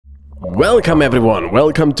Welcome everyone,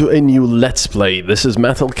 welcome to a new Let's Play. This is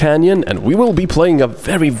MetalCanyon and we will be playing a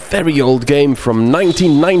very old game from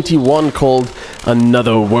 1991 called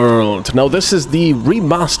Another World. Now this is the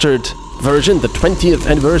remastered version, the 20th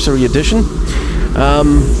anniversary edition.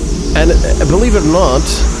 And believe it or not,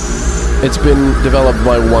 it's been developed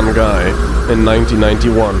by one guy in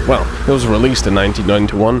 1991. Well, it was released in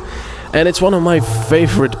 1991. And it's one of my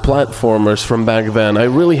favorite platformers from back then. I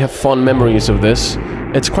really have fond memories of this.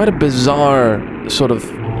 It's quite a bizarre sort of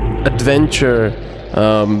adventure,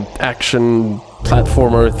 action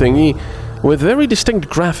platformer thingy with very distinct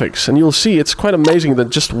graphics. And you'll see it's quite amazing that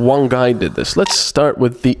just one guy did this. Let's start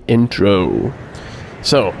with the intro.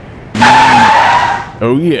 So,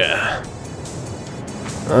 oh yeah.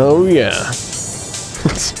 Oh yeah.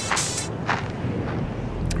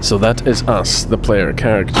 So that is us, the player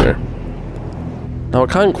character. Now I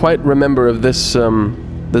can't quite remember if this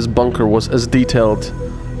this bunker was as detailed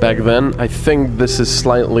back then. I think this is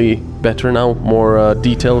slightly better now, more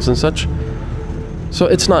details and such. So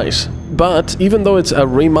it's nice. But even though it's a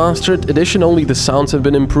remastered edition, only the sounds have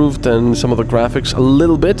been improved and some of the graphics a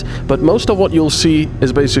little bit. But most of what you'll see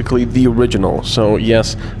is basically the original. So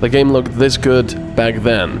yes, the game looked this good back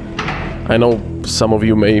then. I know some of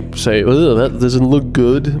you may say, "Ugh, that doesn't look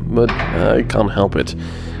good," but I can't help it.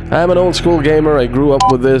 I'm an old school gamer, I grew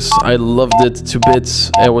up with this, I loved it to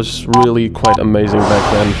bits, it was really quite amazing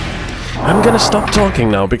back then. I'm gonna stop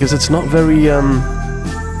talking now, because it's not very,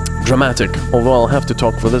 dramatic, although I'll have to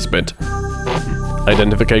talk for this bit.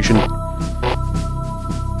 Identification.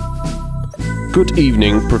 Good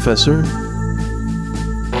evening, Professor.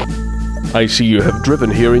 I see you have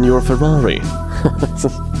driven here in your Ferrari.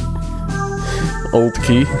 Old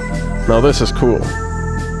key. Now this is cool.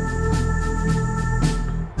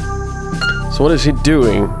 So what is he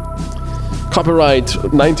doing? Copyright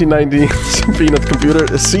 1990 Peanut Computer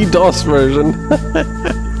CDOS version.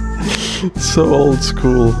 So old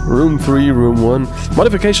school. Room 3, room 1.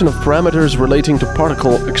 Modification of parameters relating to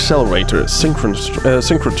particle accelerator,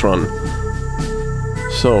 synchrotron.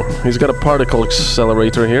 So, he's got a particle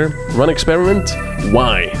accelerator here. Run experiment?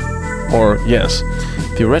 Why? Or yes.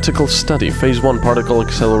 Theoretical study. Phase 1 particle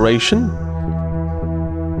acceleration.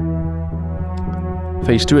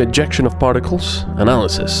 Phase 2 ejection of particles.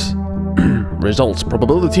 Analysis. Results.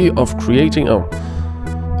 Probability of creating... Oh.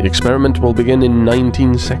 The experiment will begin in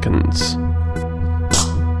 19 seconds.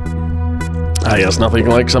 Ah, yes, nothing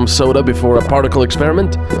like some soda before a particle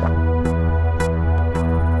experiment.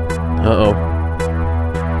 Uh-oh.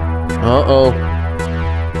 Uh-oh.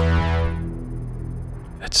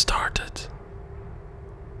 It started.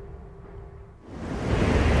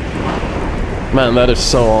 Man, that is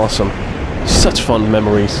so awesome. Such fond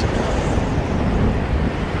memories.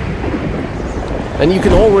 And you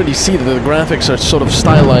can already see that the graphics are sort of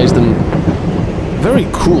stylized and very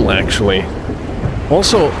cool, actually.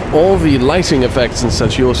 Also, all the lighting effects and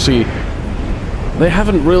such, you'll see, they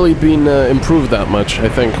haven't really been improved that much, I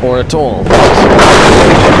think, or at all.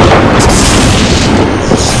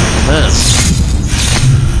 Man.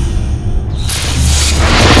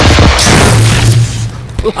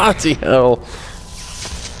 Bloody hell.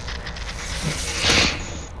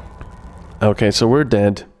 Okay, so we're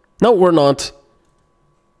dead. No, we're not.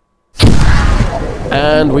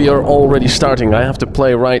 And we are already starting. I have to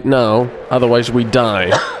play right now, otherwise we die.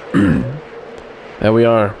 There we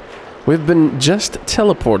are. We've been just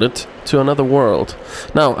teleported to another world.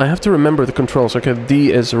 Now, I have to remember the controls. Okay,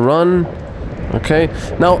 D is run. Okay.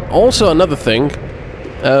 Now, also another thing.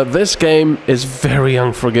 This game is very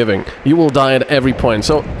unforgiving. You will die at every point.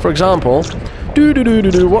 So, for example...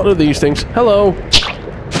 what are these things? Hello!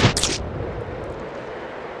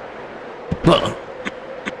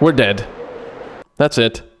 We're dead. That's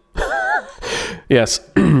it. Yes,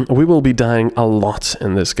 we will be dying a lot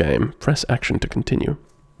in this game. Press action to continue.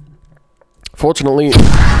 Fortunately,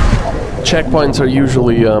 checkpoints are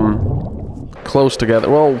usually close together.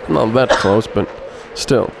 Well, not that close, but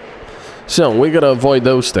still. So, we gotta avoid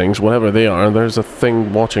those things, whatever they are. There's a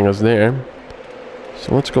thing watching us there.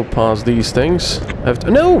 So let's go past these things.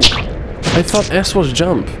 No! I thought S was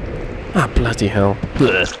jump. Ah, bloody hell.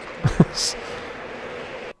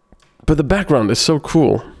 But the background is so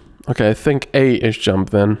cool. Okay, I think A is jump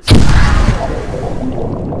then.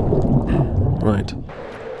 Right.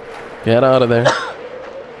 Get out of there.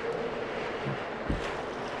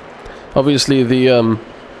 Obviously the,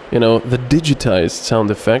 you know, the digitized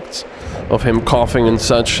sound effects of him coughing and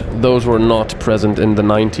such, those were not present in the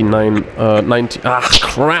 90... Ah,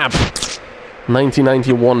 crap!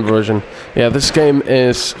 1991 version. Yeah, this game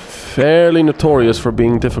is fairly notorious for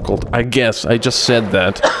being difficult. I guess, I just said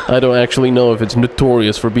that. I don't actually know if it's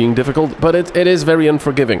notorious for being difficult, but it is very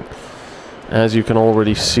unforgiving, as you can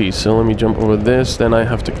already see. So let me jump over this, then I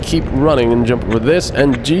have to keep running and jump over this,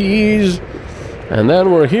 and jeez. And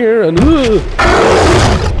then we're here, and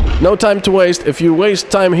no time to waste. If you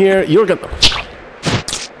waste time here, you're gonna...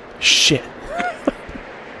 Shit.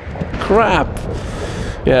 Crap.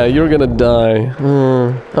 Yeah, you're gonna die.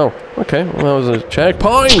 Oh, okay. Well, that was a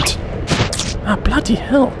checkpoint! Ah, bloody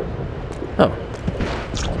hell. Oh.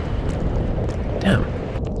 Damn.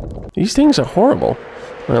 These things are horrible.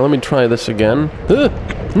 Alright, let me try this again.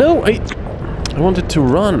 No, I wanted to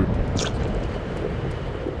run.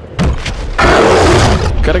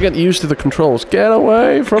 Gotta get used to the controls. Get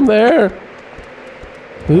away from there!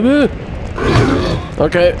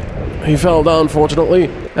 Okay, he fell down, fortunately.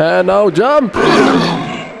 And now jump!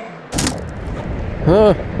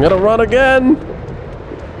 Gotta run again!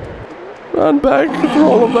 Run back for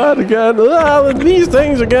all of that again. Ah, these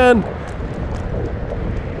things again!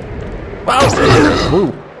 Wow!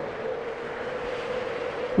 Ooh.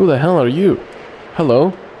 Who the hell are you?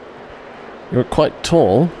 Hello? You're quite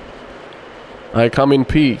tall. I come in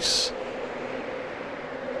peace.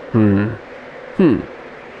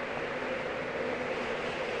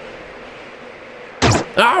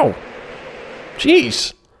 Ow!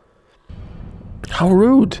 Jeez! How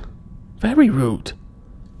rude. Very rude.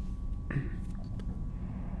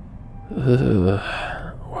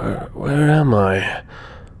 Where am I?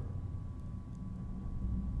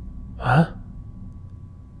 Huh?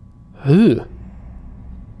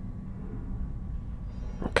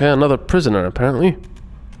 Okay, another prisoner, apparently.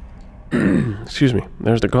 Excuse me.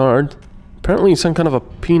 There's the guard. Apparently some kind of a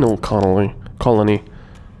penal colony.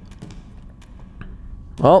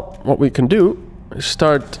 Well, what we can do is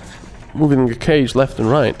start moving the cage left and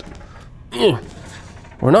right.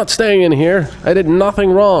 We're not staying in here. I did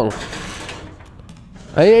nothing wrong.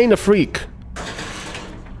 I ain't a freak.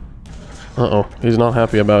 Uh-oh, he's not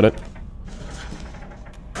happy about it.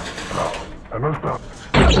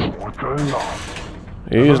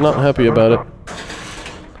 He is not happy about it.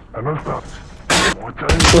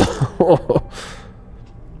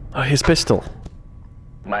 Oh, his pistol.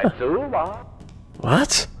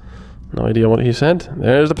 What? No idea what he said.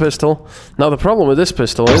 There's the pistol. Now the problem with this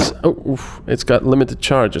pistol is... Oh, oof, it's got limited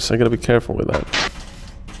charges. I gotta be careful with that.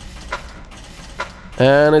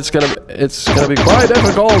 And it's gonna be quite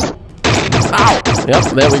difficult. Ow!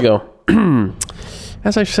 Yep, there we go.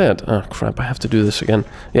 As I said... Oh, crap, I have to do this again.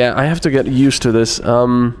 Yeah, I have to get used to this.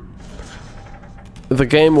 The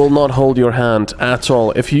game will not hold your hand at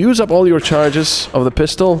all. If you use up all your charges of the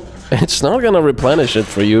pistol, it's not gonna replenish it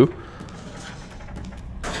for you.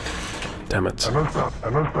 Damn it.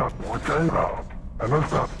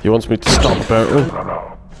 He wants me to stop, apparently.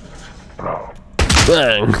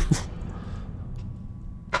 Bang!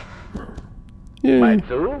 Yay.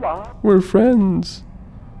 We're friends.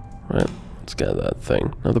 Right, let's get that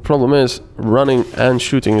thing. Now the problem is, running and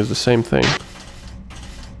shooting is the same thing.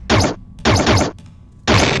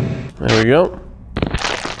 There we go.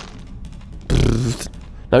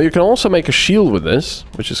 Now you can also make a shield with this,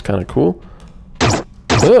 which is kind of cool.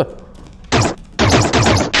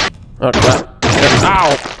 Oh crap.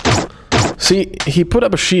 Ow! See, he put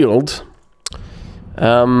up a shield,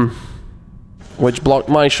 which blocked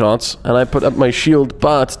my shots, and I put up my shield,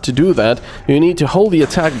 but to do that, you need to hold the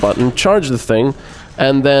attack button, charge the thing,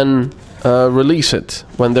 and then release it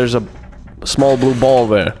when there's a small blue ball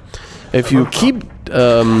there. If you keep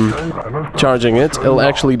charging it, it'll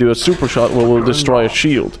actually do a super shot where it will destroy a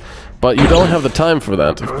shield. But you don't have the time for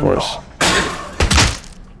that, of course.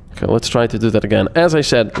 Okay, let's try to do that again. As I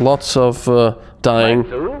said, lots of dying.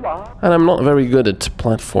 And I'm not very good at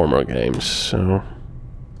platformer games, so...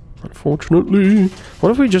 Unfortunately...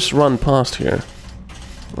 What if we just run past here?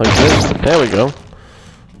 Like this? There we go.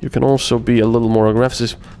 You can also be a little more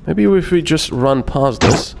aggressive. Maybe if we just run past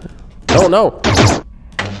this... Oh no!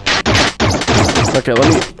 Okay, let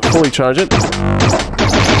me fully charge it.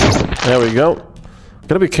 There we go.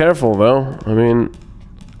 Gotta be careful, though. I mean...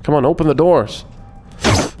 Come on, open the doors.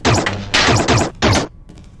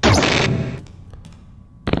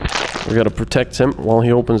 We gotta protect him while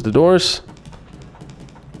he opens the doors.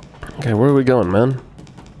 Okay, where are we going, man?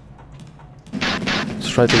 Let's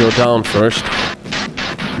try to go down first.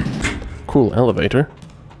 Cool, elevator.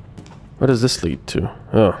 Where does this lead to?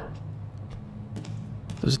 Oh.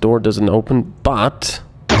 This door doesn't open, but...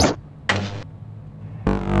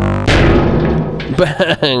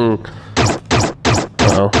 Bang!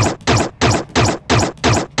 Uh-oh.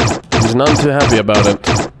 He's none too happy about it.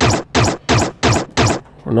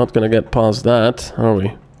 We're not gonna get past that, are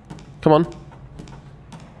we? Come on.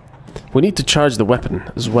 We need to charge the weapon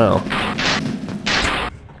as well.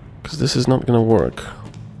 Because this is not gonna work.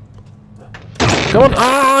 Come on!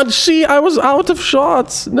 Ah, see, I was out of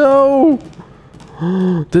shots! No!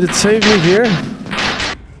 Did it save me here?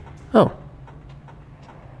 Oh.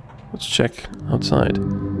 Let's check outside.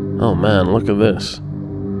 Oh man, look at this.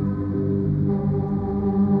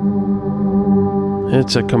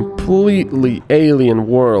 It's a completely alien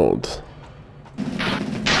world.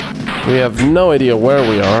 We have no idea where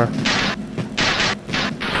we are.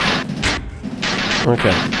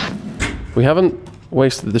 Okay. We haven't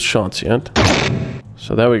wasted the shots yet.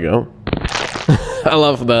 So there we go. I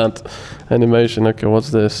love that animation. Okay,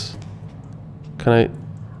 what's this? Can I...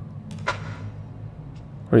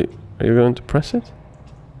 Are you going to press it?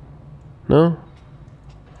 No?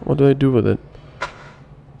 What do I do with it?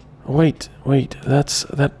 Wait,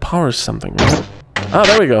 that powers something, right? Ah,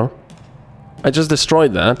 there we go. I just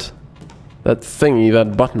destroyed that. That thingy,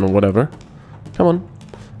 that button or whatever. Come on.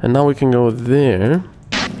 And now we can go there.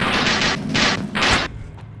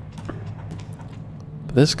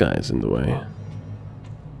 But this guy's in the way.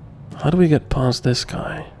 How do we get past this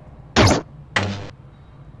guy?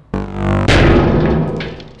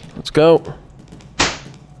 Let's go.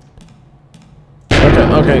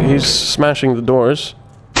 Okay, he's smashing the doors.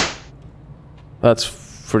 That's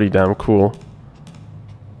pretty damn cool.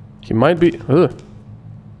 He might be... Ugh.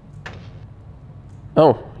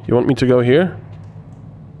 Oh, you want me to go here?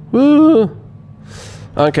 Woo!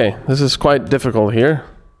 Okay, this is quite difficult here.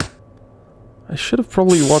 I should have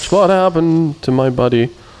probably watched what happened to my buddy.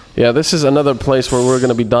 Yeah, this is another place where we're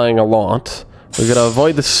gonna be dying a lot. We're gonna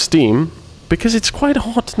avoid the steam, because it's quite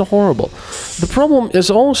hot and horrible. The problem is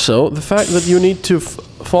also the fact that you need to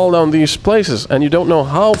fall down these places, and you don't know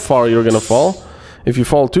how far you're gonna fall. If you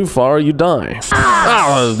fall too far, you die.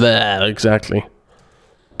 Ah, there, exactly.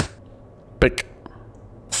 Pick.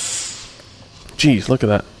 Jeez, look at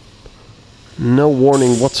that. No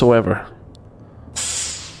warning whatsoever.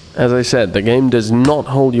 As I said, the game does not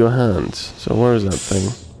hold your hands. So where is that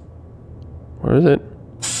thing? Where is it?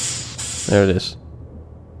 There it is.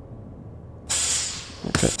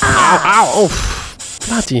 Okay. Ow, ow, oh,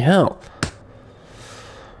 bloody hell.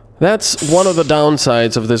 That's one of the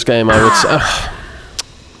downsides of this game, I would say.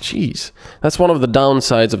 Jeez. That's one of the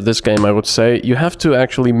downsides of this game, I would say. You have to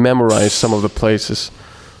actually memorize some of the places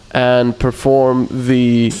and perform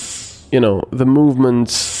the, you know, the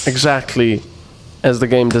movements exactly as the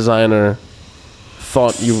game designer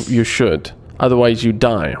thought you should. Otherwise you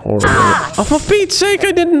die horribly. Oh, for Pete's sake,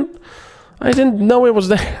 I didn't know it was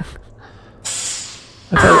there.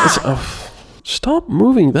 I thought it was, oh, stop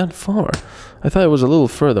moving that far. I thought it was a little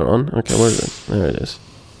further on. Okay, where is it? There it is.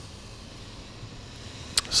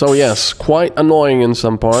 So yes, quite annoying in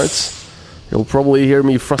some parts. You'll probably hear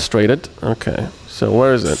me frustrated. Okay, so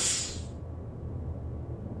where is it?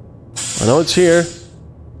 I know it's here.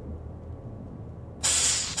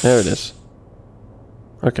 There it is.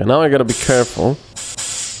 Okay, now I gotta be careful.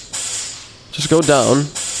 Just go down.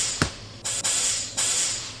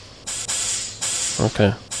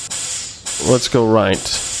 Okay. Let's go right.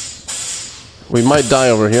 We might die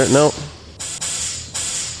over here. No.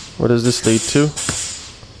 Where does this lead to?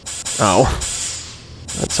 Ow.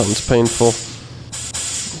 That sounds painful.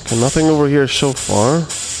 Okay, nothing over here so far.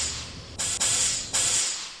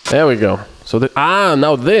 There we go. So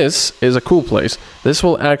now this is a cool place. This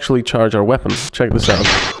will actually charge our weapon. Check this out.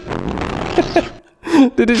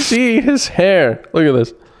 Did you see his hair? Look at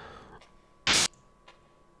this.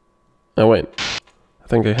 Oh wait. I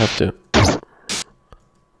think I have to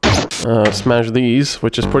smash these,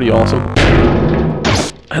 which is pretty awesome.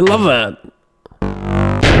 I love that.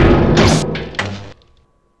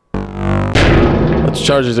 Let's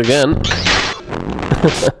charge it again.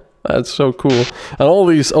 That's so cool. And all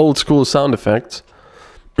these old school sound effects.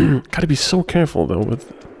 Gotta be so careful though with...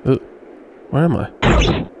 where am I?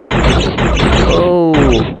 Oh!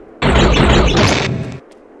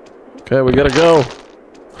 Okay, we gotta go.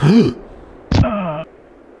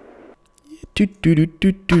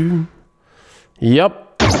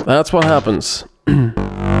 Yep, that's what happens.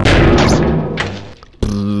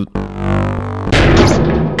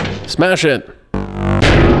 Smash it!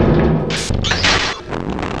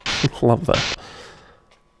 Love that.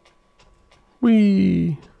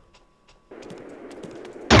 Whee!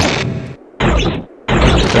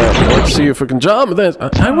 Let's see if we can jump.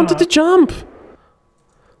 I wanted to jump!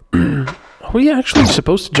 Are we actually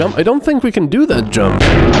supposed to jump? I don't think we can do that jump.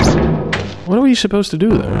 What are we supposed to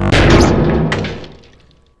do there?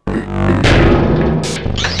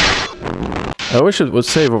 I wish it would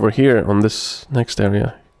save over here on this next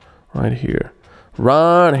area. Right here.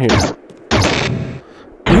 Right here.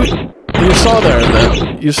 You saw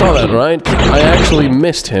that. You saw that, right? I actually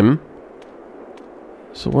missed him.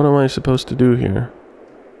 So what am I supposed to do here?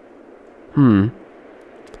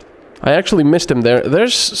 I actually missed him there.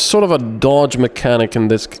 There's sort of a dodge mechanic in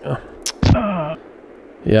this.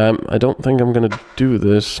 Yeah, I don't think I'm gonna do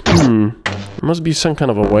this. There must be some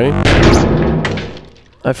kind of a way.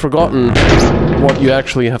 I've forgotten what you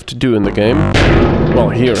actually have to do in the game. Well,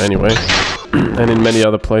 here anyway. And in many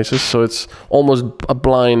other places, so it's almost a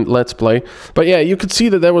blind let's play. But yeah, you could see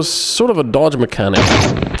that there was sort of a dodge mechanic.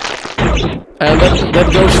 And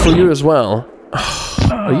that goes for you as well.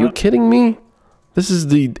 Are you kidding me? This is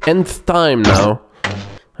the nth time now.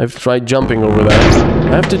 I've tried jumping over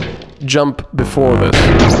that. I have to jump before this.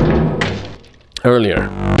 Earlier.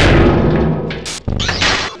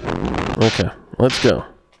 Okay, let's go.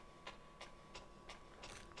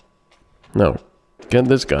 No. Get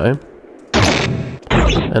this guy.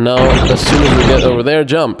 And now, as soon as we get over there,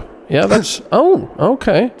 jump. Yeah, that's... Oh,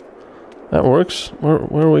 okay. That works. Where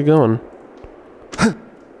are we going?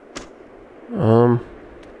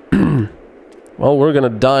 Well, we're gonna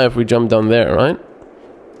die if we jump down there, right?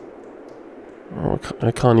 Oh,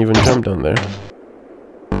 I can't even jump down there.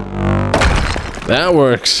 That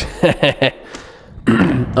works!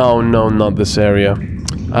 Oh no, not this area.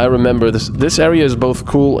 I remember this. This area is both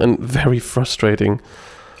cool and very frustrating.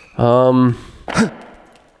 Right,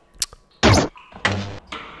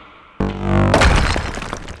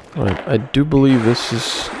 I do believe this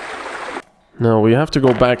is... No, we have to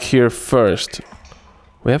go back here first.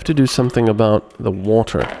 We have to do something about the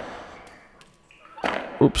water.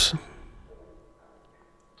 Oops.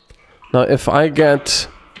 Now, if I get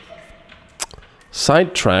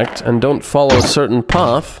sidetracked and don't follow a certain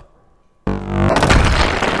path...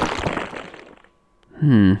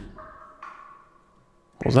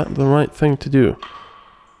 Was that the right thing to do?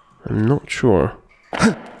 I'm not sure.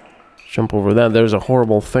 Jump over that. There's a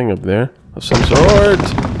horrible thing up there of some sort.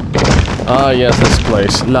 Ah, yes, this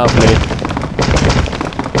place. Lovely.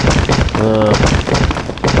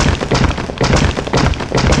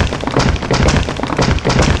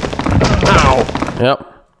 Ow! Yep.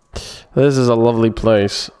 This is a lovely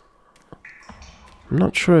place. I'm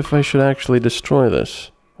not sure if I should actually destroy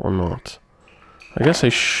this or not. I guess I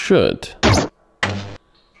should.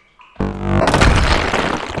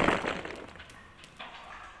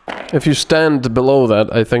 If you stand below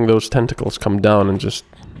that, I think those tentacles come down and just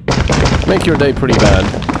make your day pretty bad.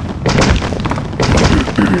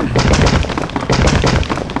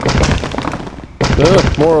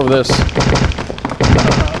 More of this.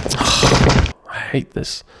 I hate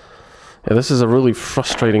this. Yeah, this is a really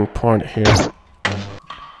frustrating part here.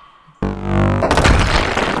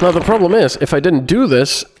 Now the problem is, if I didn't do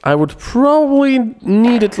this, I would probably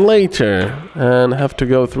need it later and have to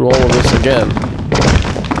go through all of this again.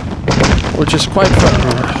 Which is quite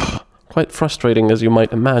frustrating, as you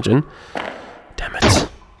might imagine. Damn it.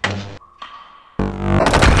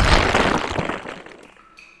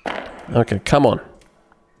 Okay, come on.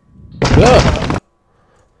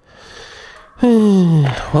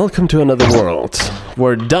 Welcome to another world,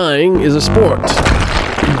 where dying is a sport.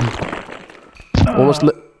 Almost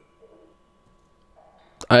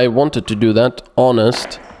I wanted to do that,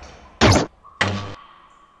 honest.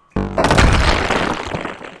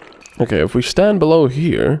 Okay, if we stand below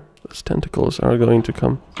here, those tentacles are going to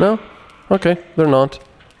come... No? Okay, they're not.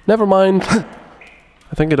 Never mind.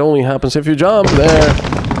 I think it only happens if you jump there.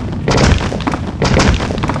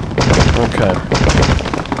 Okay.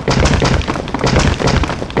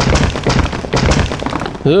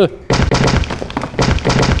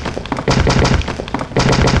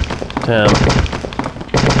 Damn.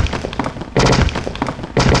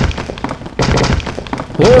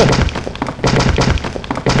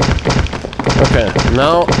 Okay,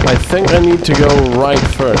 now I think I need to go right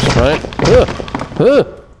first, right?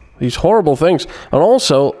 These horrible things. And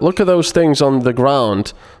also, look at those things on the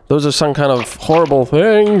ground. Those are some kind of horrible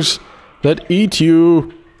things that eat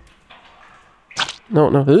you. No,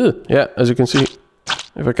 no. Yeah, as you can see,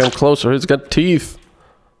 if I come closer, it's got teeth.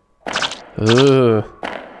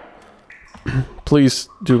 Please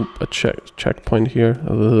do a checkpoint here.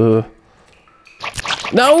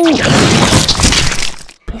 No!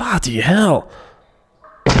 Bloody hell!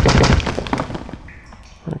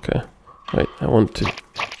 Okay. Wait, I want to...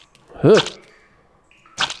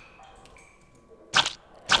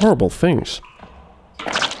 Horrible things.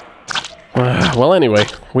 Well, anyway,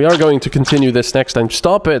 we are going to continue this next time.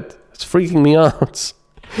 Stop it! It's freaking me out.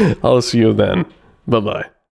 I'll see you then. Bye-bye.